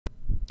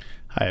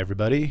Hi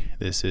everybody,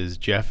 this is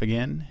Jeff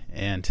again,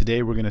 and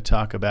today we're going to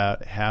talk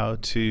about how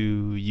to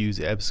use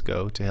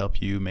EBSCO to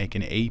help you make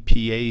an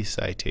APA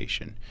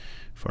citation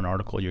for an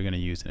article you're going to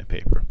use in a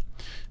paper.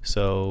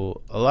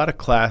 So a lot of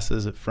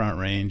classes at Front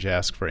Range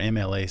ask for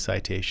MLA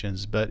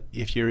citations, but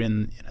if you're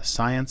in a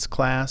science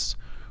class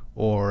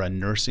or a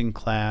nursing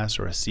class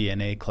or a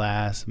CNA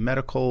class,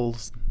 medical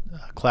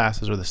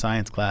classes or the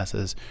science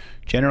classes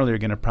generally are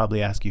going to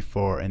probably ask you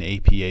for an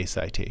APA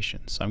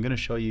citation. So I'm going to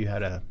show you how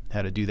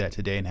to do that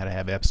today and how to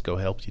have EBSCO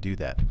help you do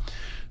that.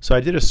 So I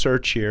did a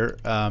search here.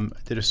 I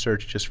did a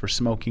search just for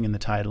smoking in the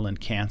title and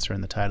cancer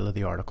in the title of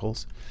the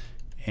articles,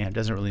 and it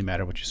doesn't really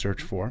matter what you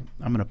search for.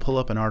 I'm going to pull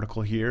up an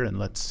article here and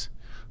let's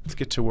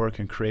get to work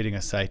in creating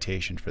a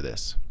citation for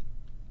this.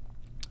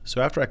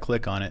 So after I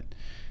click on it,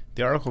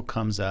 the article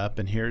comes up,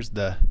 and here's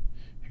the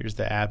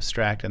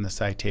abstract and the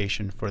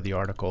citation for the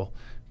article.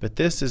 But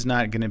this is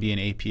not going to be an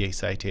APA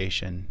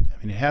citation. I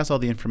mean, it has all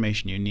the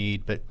information you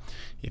need, but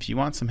if you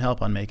want some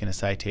help on making a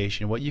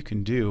citation, what you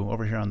can do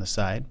over here on the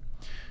side,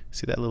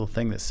 see that little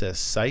thing that says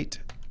Cite?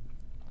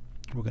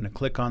 We're going to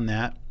click on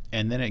that,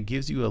 and then it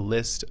gives you a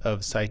list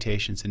of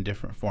citations in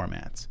different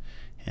formats.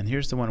 And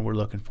here's the one we're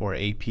looking for,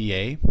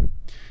 APA.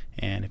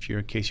 And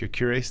in case you're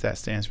curious, that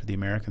stands for the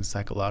American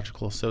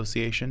Psychological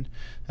Association.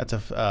 That's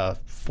a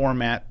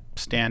format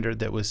standard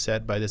that was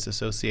set by this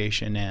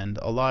association, and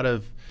a lot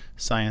of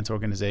science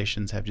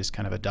organizations have just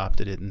kind of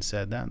adopted it and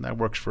said that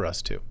works for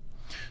us too.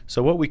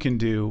 So what we can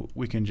do,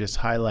 we can just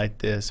highlight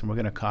this, and we're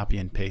going to copy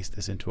and paste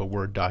this into a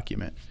Word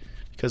document,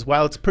 because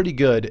while it's pretty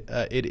good,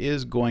 it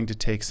is going to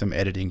take some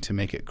editing to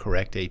make it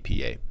correct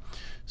APA.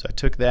 So I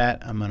took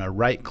that, I'm going to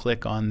right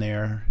click on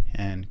there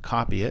and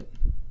copy it.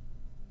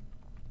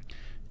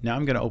 Now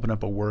I'm going to open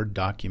up a Word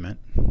document.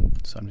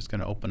 So I'm just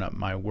going to open up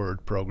my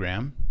Word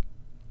program.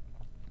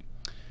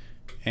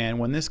 And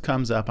when this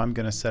comes up, I'm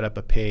going to set up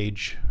a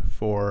page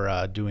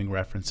for doing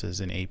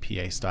references in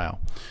APA style.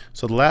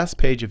 So the last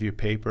page of your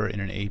paper in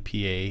an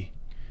APA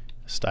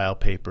style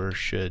paper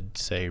should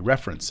say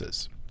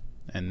references.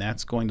 And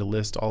that's going to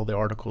list all the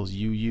articles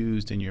you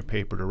used in your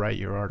paper to write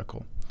your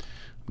article.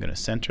 I'm going to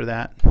center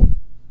that.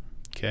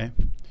 Okay.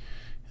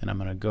 And I'm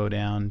going to go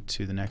down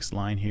to the next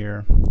line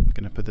here. I'm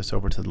going to put this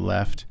over to the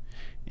left,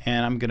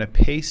 and I'm going to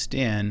paste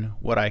in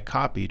what I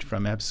copied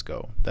from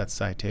EBSCO, that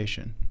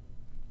citation.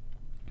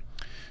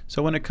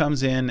 So when it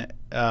comes in,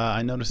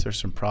 I notice there's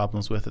some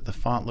problems with it. The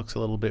font looks a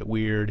little bit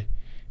weird,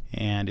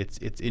 and it's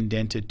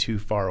indented too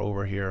far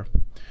over here.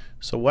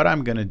 So what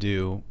I'm going to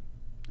do,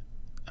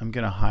 I'm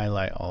going to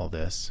highlight all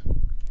this,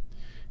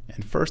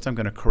 and first I'm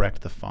going to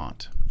correct the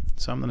font.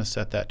 So I'm going to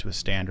set that to a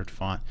standard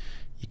font.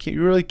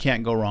 You really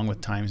can't go wrong with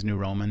Times New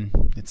Roman.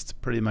 It's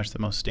pretty much the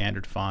most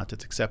standard font.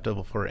 It's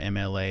acceptable for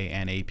MLA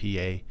and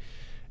APA,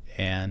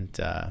 and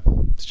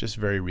it's just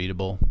very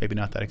readable. Maybe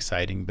not that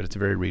exciting, but it's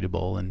very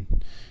readable, and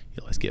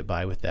you'll always get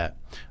by with that.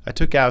 I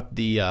took out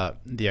the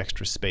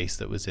extra space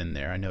that was in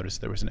there. I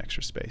noticed there was an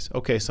extra space.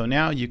 Okay, so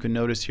now you can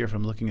notice here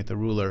from looking at the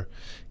ruler,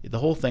 the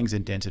whole thing's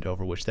indented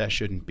over, which that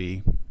shouldn't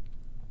be.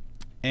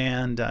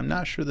 And I'm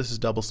not sure this is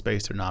double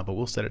spaced or not, but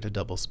we'll set it to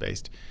double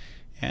spaced.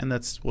 And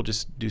we'll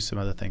just do some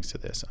other things to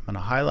this. I'm going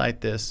to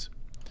highlight this.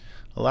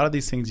 A lot of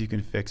these things you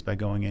can fix by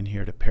going in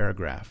here to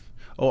paragraph.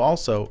 Oh,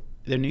 also,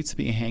 there needs to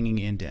be a hanging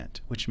indent,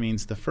 which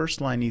means the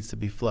first line needs to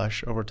be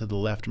flush over to the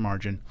left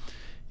margin,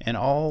 and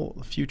all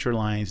future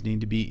lines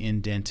need to be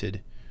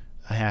indented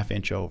a ½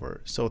 inch over.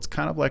 So it's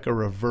kind of like a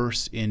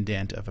reverse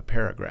indent of a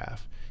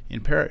paragraph. In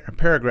a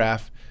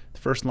paragraph,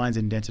 the first line's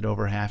indented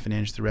over ½ an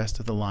inch, the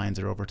rest of the lines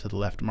are over to the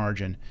left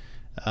margin.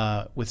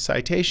 With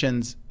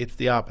citations, it's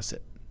the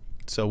opposite.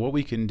 So what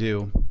we can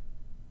do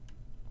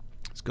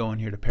is go in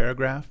here to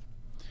paragraph,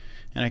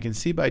 and I can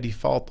see by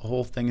default the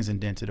whole thing is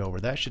indented over.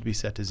 That should be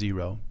set to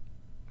 0.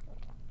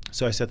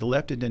 So I set the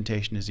left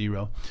indentation to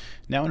 0.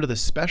 Now under the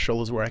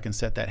special is where I can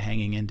set that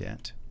hanging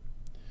indent.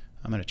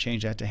 I'm going to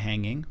change that to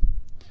hanging.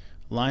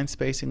 Line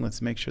spacing,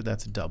 let's make sure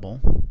that's double.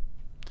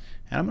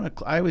 And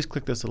I always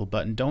click this little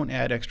button. Don't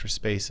add extra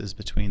spaces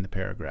between the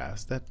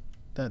paragraphs. That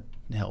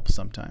helps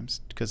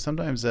sometimes, because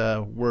sometimes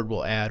Word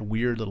will add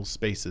weird little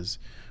spaces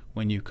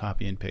when you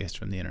copy and paste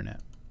from the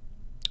internet.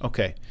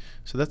 Okay,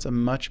 so that's a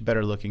much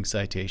better looking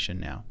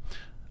citation now.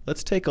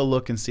 Let's take a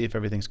look and see if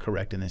everything's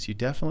correct in this. You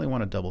definitely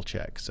want to double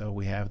check. So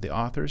we have the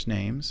author's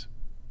names.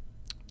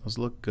 Those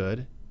look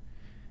good.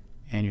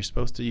 And you're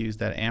supposed to use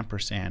that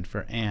ampersand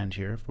for and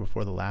here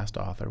before the last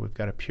author. We've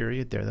got a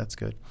period there. That's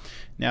good.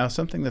 Now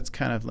something that's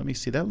kind of, let me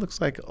see, that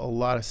looks like a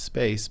lot of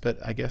space, but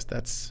I guess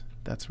that's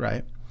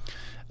right.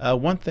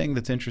 One thing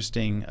that's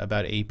interesting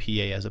about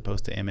APA as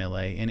opposed to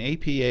MLA, in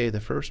APA the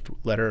first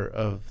letter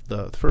of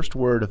the first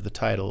word of the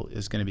title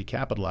is going to be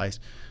capitalized.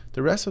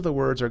 The rest of the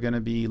words are going to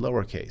be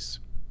lowercase.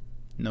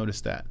 Notice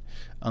that,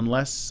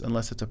 unless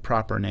it's a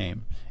proper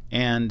name.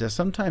 And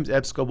sometimes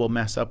EBSCO will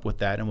mess up with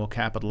that and will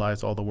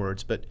capitalize all the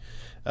words, but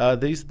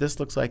this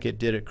looks like it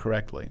did it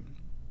correctly.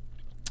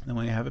 Then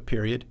when you have a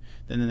period,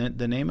 then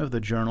the name of the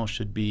journal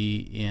should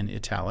be in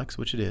italics,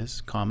 which it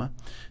is, comma.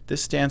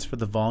 This stands for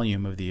the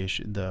volume of the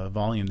issue, the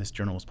volume this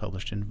journal was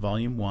published in,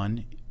 volume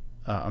 1,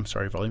 I'm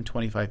sorry, volume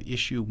 25,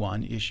 issue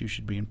 1. Issue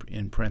should be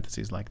in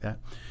parentheses like that.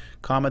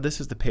 Comma, this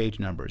is the page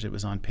numbers. It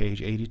was on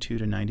page 82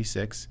 to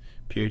 96,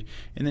 period.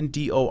 And then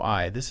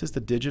DOI, this is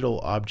the digital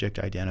object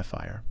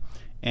identifier.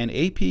 And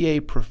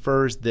APA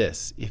prefers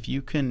this. If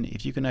you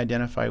can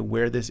identify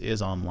where this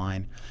is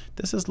online,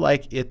 this is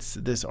like it's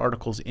this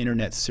article's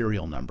internet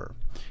serial number.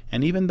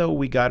 And even though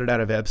we got it out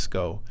of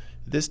EBSCO,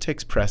 this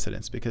takes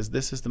precedence because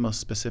this is the most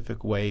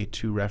specific way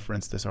to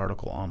reference this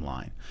article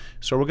online.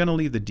 So we're going to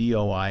leave the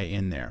DOI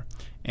in there.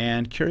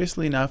 And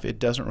curiously enough, it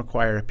doesn't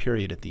require a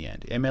period at the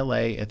end.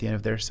 MLA at the end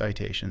of their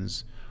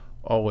citations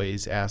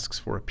always asks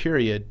for a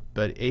period,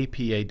 but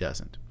APA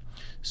doesn't.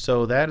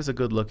 So that is a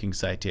good looking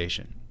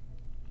citation.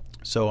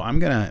 So I'm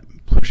going to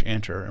push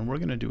enter and we're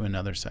going to do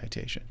another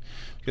citation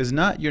because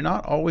you're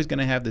not always going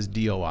to have this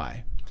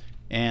DOI,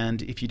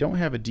 and if you don't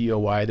have a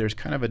DOI, there's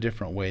kind of a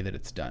different way that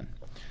it's done.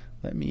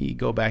 Let me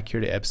go back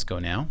here to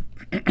EBSCO now.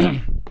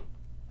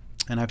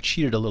 And I've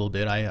cheated a little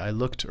bit. I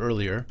looked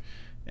earlier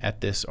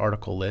at this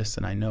article list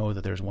and I know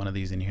that there's one of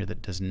these in here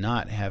that does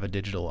not have a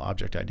digital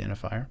object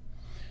identifier.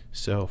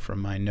 So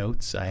from my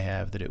notes I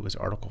have that it was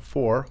article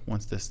 4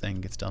 once this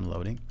thing gets done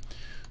loading.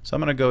 So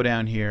I'm going to go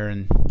down here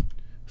and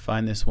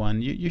find this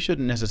one. You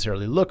shouldn't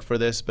necessarily look for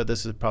this, but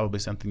this is probably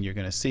something you're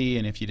going to see,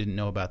 and if you didn't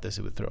know about this,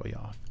 it would throw you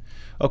off.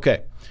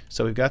 Okay,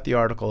 so we've got the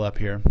article up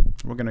here.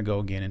 We're going to go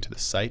again into the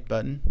Cite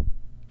button.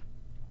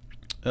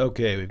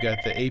 Okay, we've got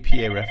the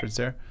APA reference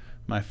there.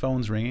 My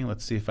phone's ringing.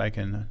 Let's see if I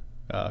can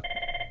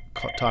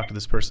talk to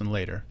this person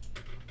later.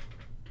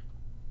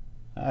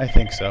 I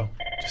think so.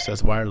 Just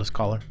says wireless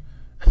caller.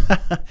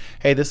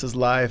 Hey, this is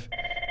live.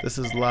 This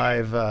is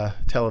live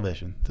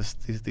television.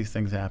 These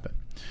things happen.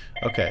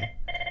 Okay.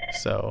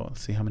 So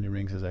let's see, how many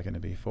rings is that going to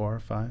be? 4 or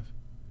 5?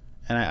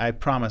 And I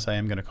promise I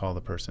am going to call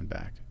the person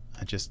back.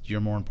 You're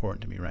more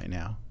important to me right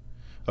now.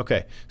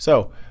 Okay,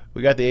 so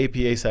we got the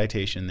APA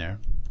citation there.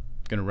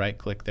 Going to right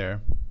click there.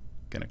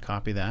 Going to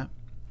copy that.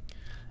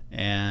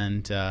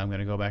 And I'm going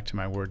to go back to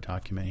my Word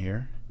document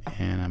here.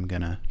 And I'm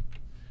going to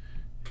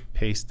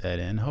paste that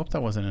in. Hope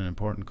that wasn't an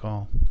important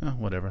call. Oh,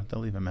 whatever.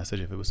 They'll leave a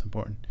message if it was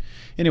important.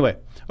 Anyway,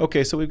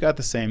 okay, so we've got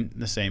the same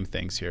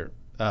things here.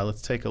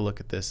 Let's take a look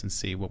at this and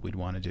see what we'd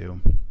want to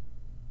do.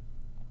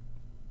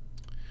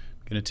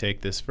 I'm going to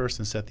take this first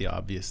and set the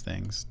obvious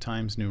things.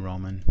 Times New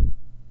Roman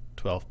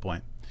 12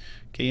 point.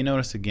 Okay, you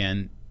notice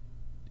again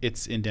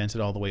it's indented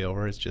all the way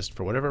over. It's just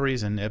for whatever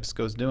reason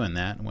EBSCO's doing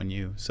that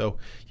so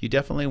you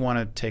definitely want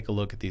to take a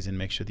look at these and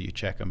make sure that you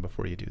check them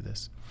before you do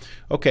this.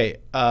 Okay,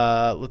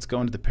 let's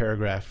go into the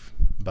paragraph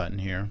button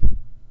here.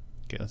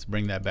 Okay, let's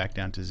bring that back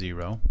down to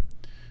 0.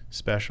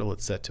 Special,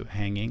 it's set to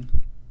hanging,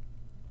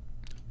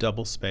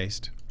 double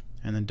spaced,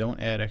 and then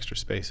don't add extra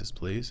spaces,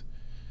 please.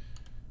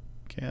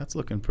 Okay, that's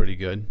looking pretty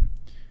good.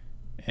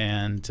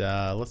 And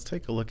let's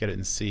take a look at it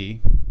and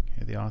see.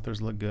 Okay, the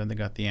authors look good. They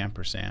got the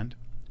ampersand,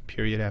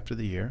 period after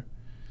the year,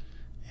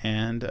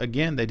 and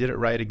again they did it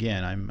right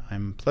again.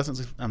 I'm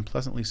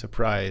pleasantly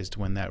surprised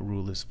when that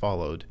rule is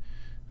followed,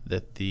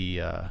 that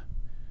the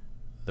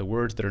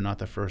words that are not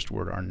the first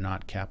word are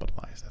not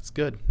capitalized. That's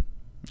good.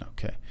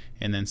 Okay,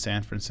 and then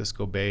San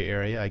Francisco Bay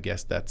Area, I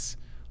guess that's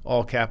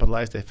all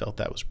capitalized. They felt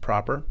that was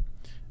proper.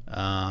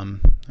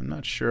 I'm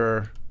not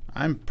sure.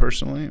 I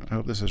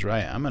hope this is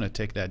right, I'm going to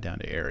take that down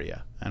to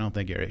area. I don't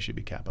think area should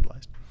be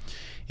capitalized.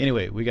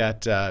 Anyway, we got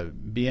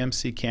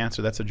BMC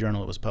Cancer. That's a journal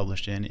that was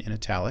published in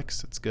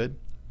italics. That's good.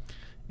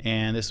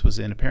 And this was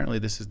apparently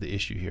this is the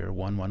issue here,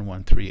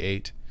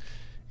 11138.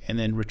 And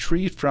then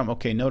retrieved from,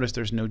 okay, notice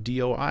there's no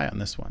DOI on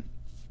this one.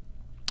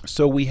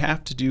 So we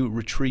have to do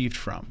retrieved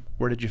from.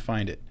 Where did you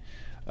find it?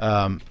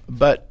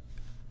 But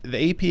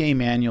the APA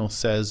manual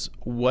says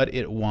what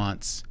it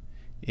wants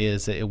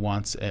is that it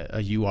wants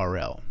a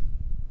URL.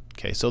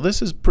 Okay, so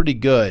this is pretty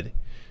good,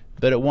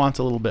 but it wants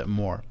a little bit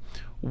more.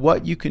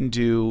 What you can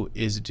do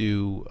is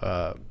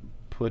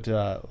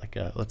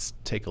let's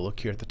take a look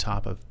here at the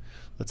top of,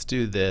 let's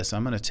do this.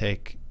 I'm going to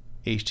take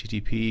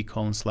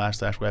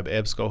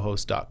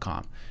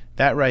http://web.ebscohost.com.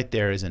 That right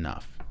there is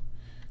enough.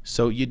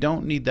 So you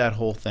don't need that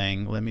whole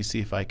thing. Let me see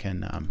if I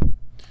can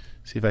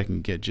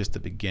get just the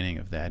beginning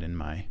of that in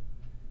my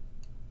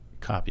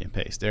copy and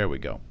paste. There we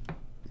go.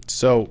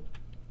 So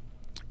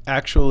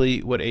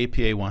actually what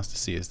APA wants to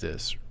see is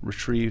this: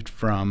 retrieved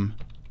from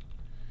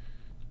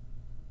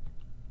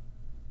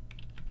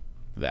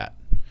that,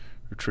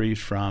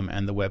 retrieved from,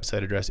 and the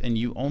website address, and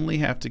you only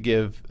have to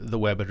give the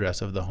web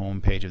address of the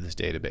home page of this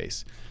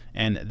database,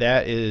 and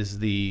that is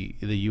the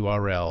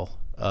URL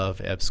of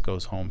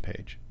EBSCO's home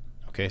page.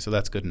 Okay, so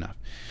that's good enough.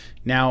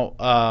 Now,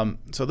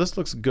 so this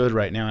looks good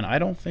right now, and I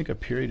don't think a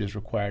period is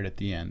required at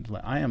the end.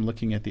 I am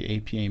looking at the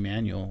APA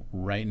manual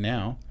right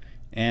now,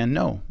 and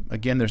no,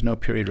 again, there's no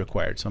period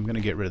required, so I'm going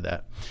to get rid of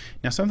that.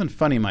 Now, something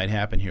funny might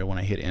happen here when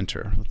I hit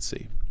enter. Let's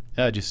see.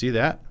 Did you see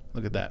that?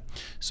 Look at that.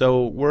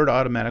 So Word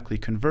automatically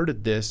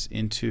converted this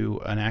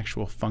into an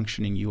actual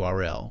functioning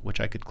URL, which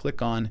I could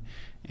click on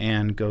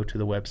and go to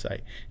the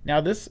website.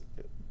 Now this,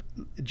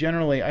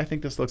 generally, I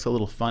think this looks a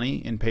little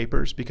funny in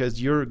papers because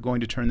you're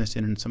going to turn this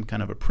in some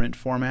kind of a print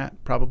format,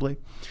 probably.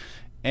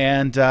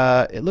 And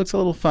it looks a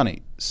little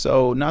funny.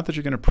 So not that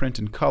you're going to print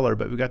in color,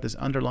 but we've got this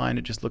underline.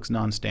 It just looks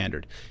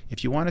non-standard.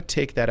 If you want to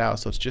take that out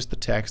so it's just the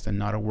text and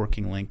not a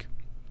working link,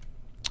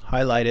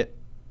 highlight it,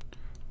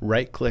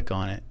 right-click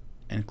on it,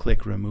 and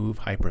click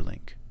Remove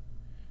Hyperlink.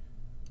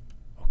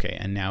 Okay,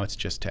 and now it's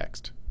just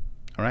text.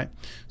 All right,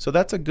 so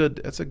that's a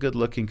good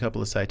looking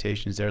couple of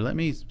citations there. Let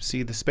me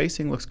see, the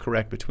spacing looks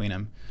correct between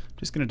them. I'm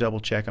just going to double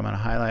check. I'm going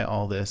to highlight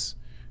all this,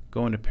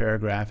 go into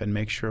paragraph, and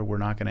make sure we're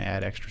not going to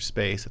add extra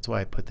space. That's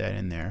why I put that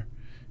in there.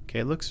 Okay,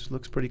 it looks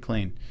pretty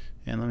clean.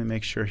 And let me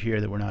make sure here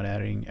that we're not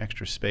adding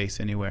extra space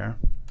anywhere.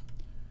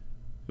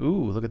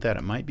 Ooh, look at that.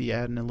 It might be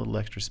adding a little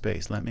extra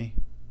space. Let me.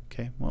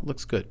 Okay, well, it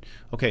looks good.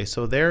 Okay,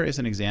 so there is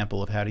an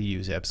example of how to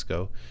use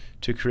EBSCO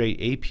to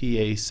create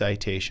APA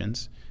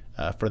citations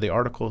for the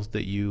articles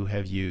that you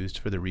have used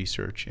for the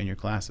research in your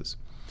classes.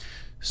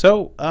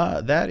 So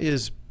that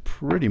is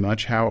pretty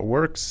much how it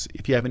works.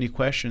 If you have any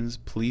questions,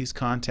 please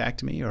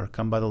contact me or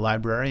come by the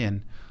library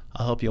and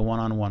I'll help you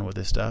one-on-one with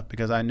this stuff,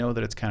 because I know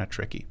that it's kind of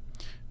tricky.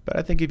 But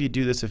I think if you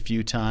do this a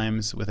few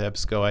times with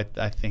EBSCO,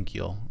 I think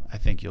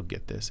you'll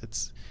get this.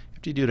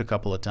 If you do it a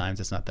couple of times,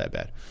 it's not that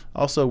bad.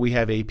 Also, we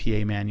have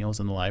APA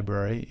manuals in the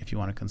library. If you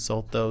want to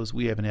consult those,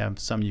 we even have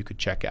some you could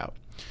check out.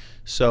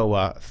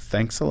 So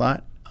thanks a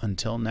lot.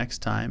 Until next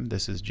time,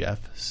 this is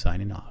Jeff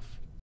signing off.